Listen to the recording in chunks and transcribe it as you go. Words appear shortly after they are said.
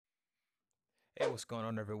Hey, what's going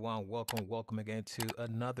on, everyone? Welcome again to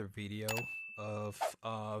another video of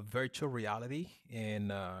virtual reality.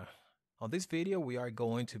 And on this video, we are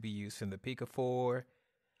going to be using the PICO4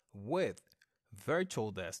 with virtual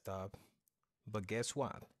desktop. But guess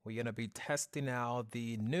what? We're going to be testing out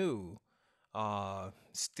the new,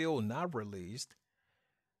 still not released,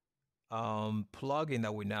 plugin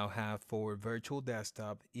that we now have for virtual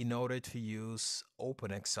desktop in order to use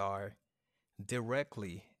OpenXR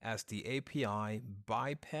directly as the API,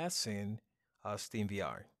 bypassing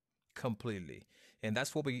SteamVR completely. And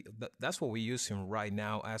that's what we're using right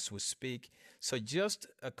now as we speak. So just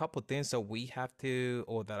a couple things that we have to,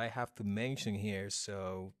 or that I have to mention here,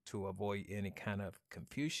 so to avoid any kind of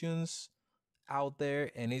confusions out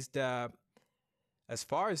there. And is that as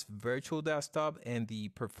far as virtual desktop and the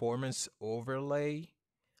performance overlay,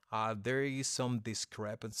 there is some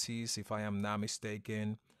discrepancies, if I am not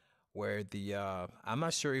mistaken, where the I'm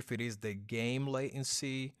not sure if it is the game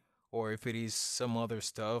latency or if it is some other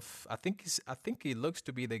stuff. I think it looks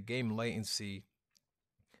to be the game latency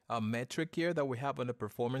metric here that we have on the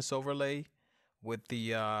performance overlay with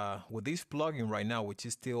the with this plugin right now, which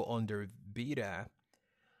is still under beta.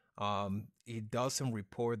 It doesn't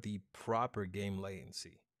report the proper game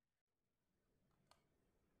latency.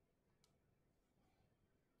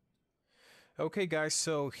 Okay, guys,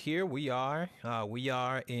 so here we are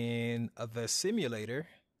in the simulator,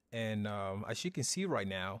 and as you can see right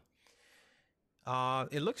now,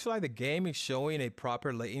 it looks like the game is showing a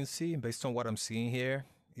proper latency based on what I'm seeing here.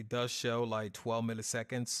 It does show like 12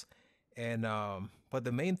 milliseconds, and but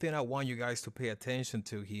the main thing I want you guys to pay attention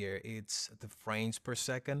to here, it's the frames per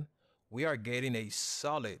second. We are getting a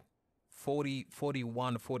solid 40,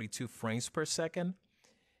 41, 42 frames per second,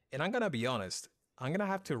 and I'm gonna be honest, I'm gonna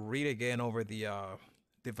have to read again over the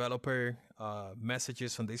developer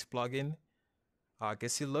messages on this plugin,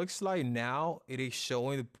 because it looks like now it is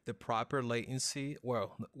showing the proper latency.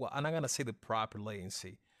 Well, I'm not gonna say the proper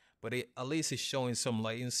latency, but at least it's showing some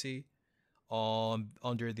latency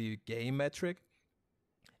under the game metric.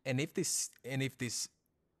 And if this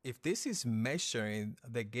is measuring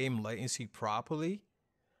the game latency properly,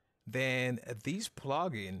 then this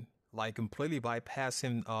plugin, like completely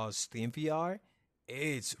bypassing SteamVR,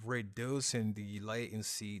 it's reducing the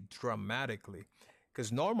latency dramatically. Because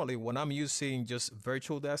normally when I'm using just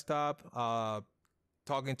virtual desktop,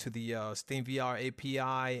 talking to the SteamVR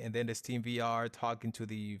API, and then the SteamVR talking to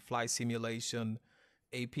the flight simulation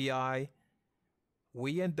API,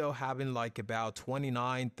 we end up having like about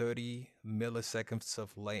 29, 30 milliseconds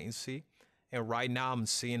of latency. And right now I'm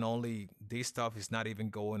seeing only this stuff is not even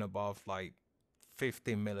going above like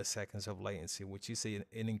 15 milliseconds of latency, which is an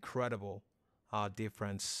incredible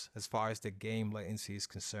difference as far as the game latency is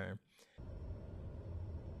concerned.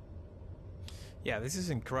 Yeah, this is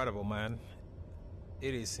incredible, man.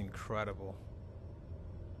 It is incredible.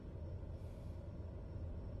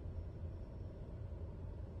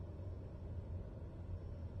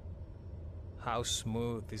 How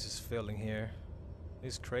smooth this is feeling here.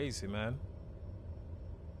 It's crazy, man.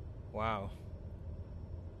 Wow.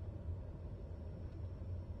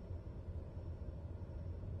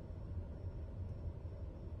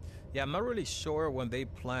 Yeah, I'm not really sure when they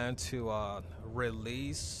plan to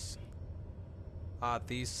release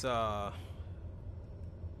these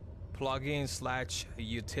plugin slash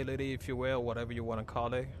utility, if you will, whatever you want to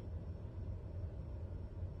call it.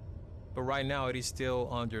 But right now it is still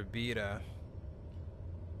under beta,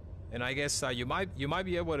 and I guess you might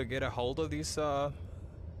be able to get a hold of this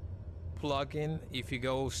plugin if you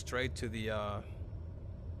go straight to the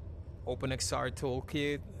OpenXR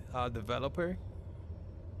toolkit developer.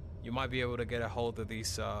 You might be able to get a hold of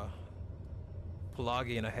this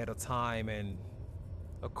plugin ahead of time, and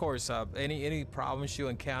of course, any problems you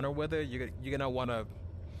encounter with it, you're gonna want to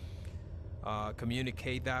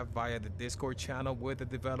communicate that via the Discord channel with the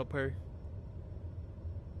developer,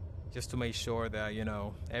 just to make sure that, you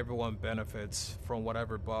know, everyone benefits from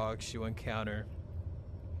whatever bugs you encounter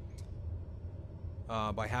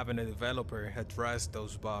by having a developer address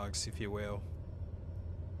those bugs, if you will.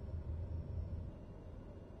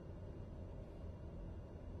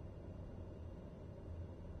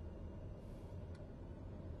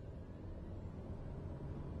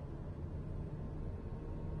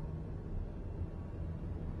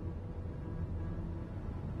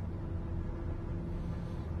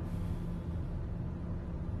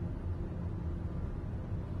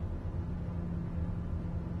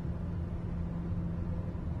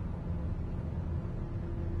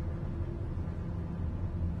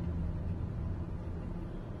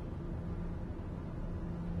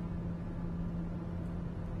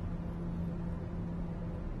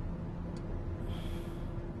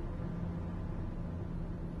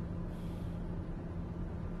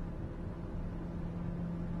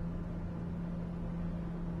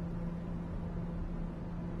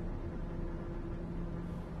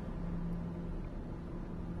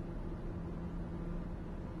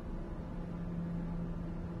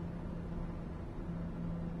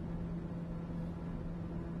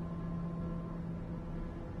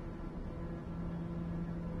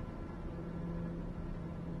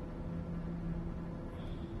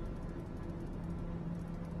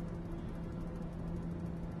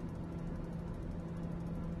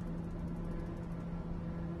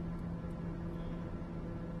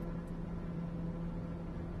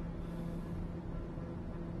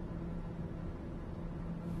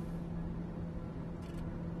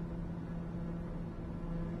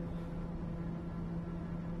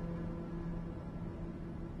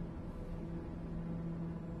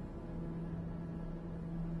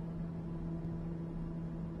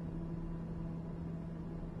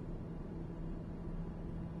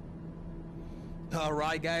 All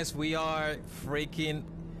right, guys, we are freaking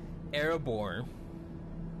airborne.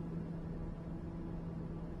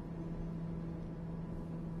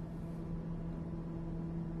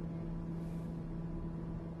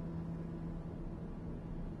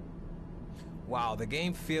 Wow, the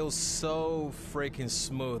game feels so freaking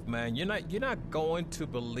smooth, man. You're not going to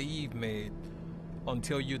believe me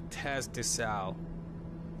until you test this out.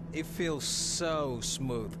 It feels so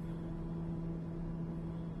smooth.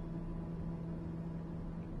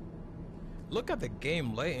 Look at the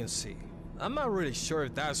game latency. I'm not really sure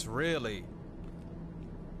if that's really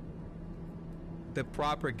the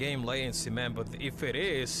proper game latency, man, but if it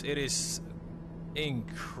is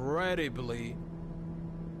incredibly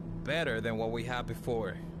better than what we had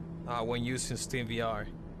before when using SteamVR.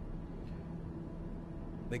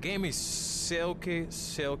 The game is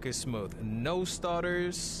silky smooth. No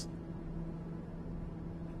stutters.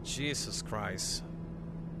 Jesus Christ.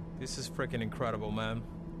 This is freaking incredible, man.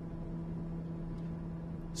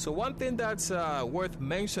 So one thing that's worth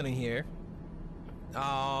mentioning here,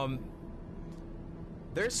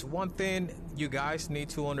 there's one thing you guys need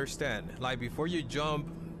to understand. Like before you jump,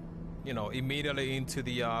 you know, immediately into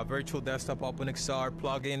the VirtualDesktop-OpenXR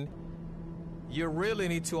plugin, you really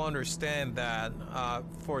need to understand that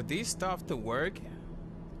for this stuff to work,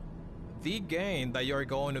 the game that you're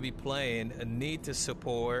going to be playing need to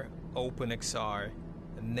support OpenXR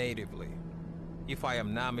natively, if I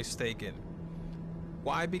am not mistaken.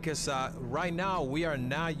 Why? Because right now we are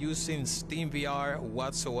not using SteamVR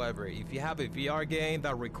whatsoever. If you have a VR game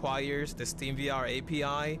that requires the SteamVR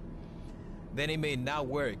API, then it may not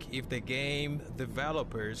work if the game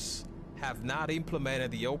developers have not implemented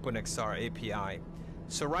the OpenXR API.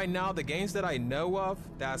 So right now, the games that I know of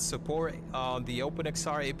that support the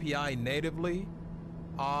OpenXR API natively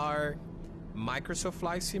are Microsoft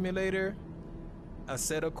Flight Simulator,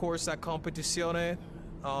 Assetto Corsa Competizione,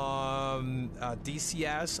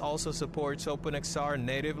 DCS also supports OpenXR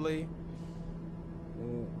natively.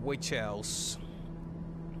 Which else?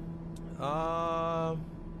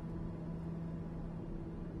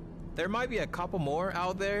 There might be a couple more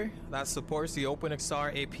out there that supports the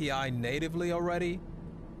OpenXR API natively already.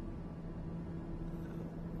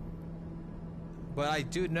 But I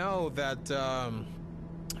do know that,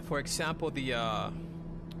 for example, the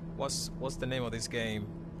what's the name of this game?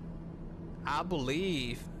 I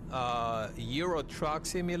believe Euro Truck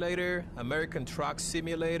Simulator, American Truck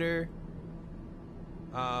Simulator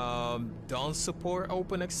don't support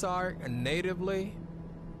OpenXR natively.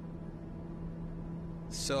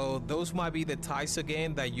 So those might be the types of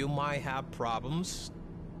game that you might have problems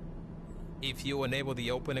if you enable the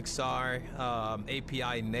OpenXR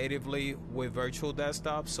API natively with Virtual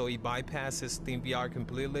Desktop, so it bypasses SteamVR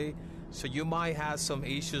completely. So you might have some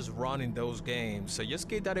issues running those games. So just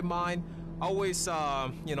keep that in mind. Always,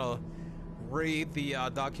 you know, read the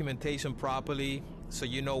documentation properly so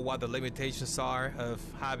you know what the limitations are of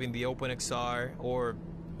having the OpenXR or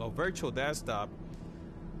Virtual Desktop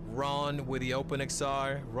run with the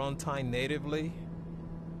OpenXR runtime natively.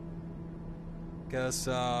 Because,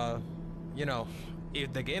 you know,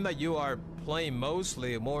 if the game that you are playing most of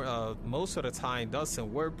the time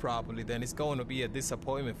doesn't work properly, then it's going to be a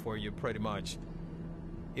disappointment for you pretty much.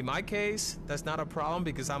 In my case, that's not a problem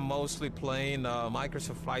because I'm mostly playing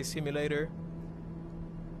Microsoft Flight Simulator.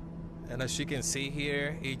 And as you can see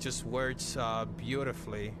here, it just works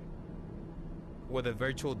beautifully with the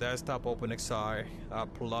Virtual Desktop OpenXR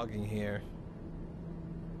plugin here.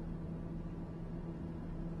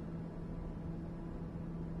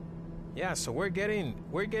 Yeah, so we're getting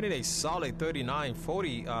a solid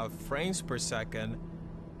 39-40 frames per second,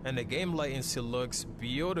 and the game latency looks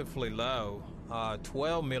beautifully low,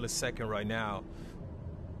 12 milliseconds right now.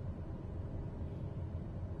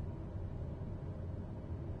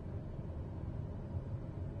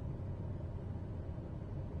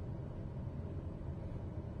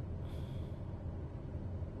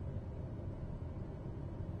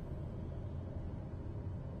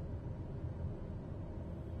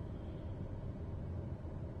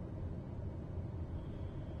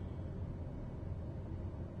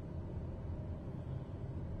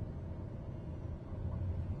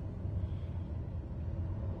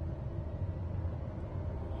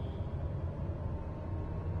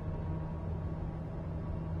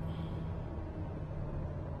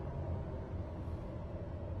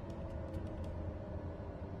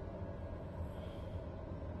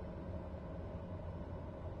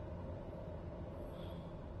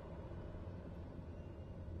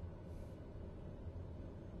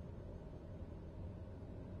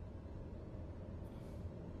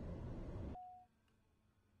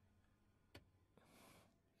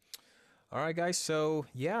 All right, guys. So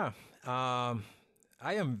yeah, I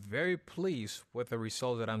am very pleased with the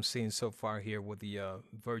results that I'm seeing so far here with the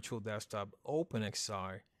Virtual Desktop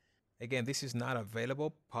OpenXR. Again, this is not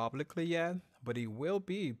available publicly yet, but it will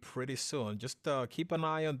be pretty soon. Just keep an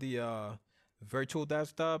eye on the Virtual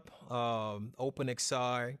Desktop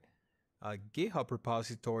OpenXR GitHub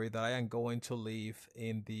repository that I am going to leave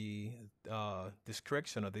in the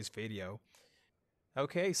description of this video.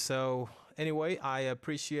 Okay, so anyway, I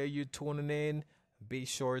appreciate you tuning in. Be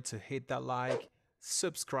sure to hit that like,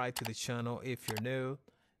 subscribe to the channel if you're new,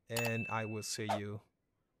 and I will see you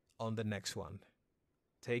on the next one.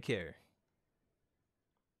 Take care.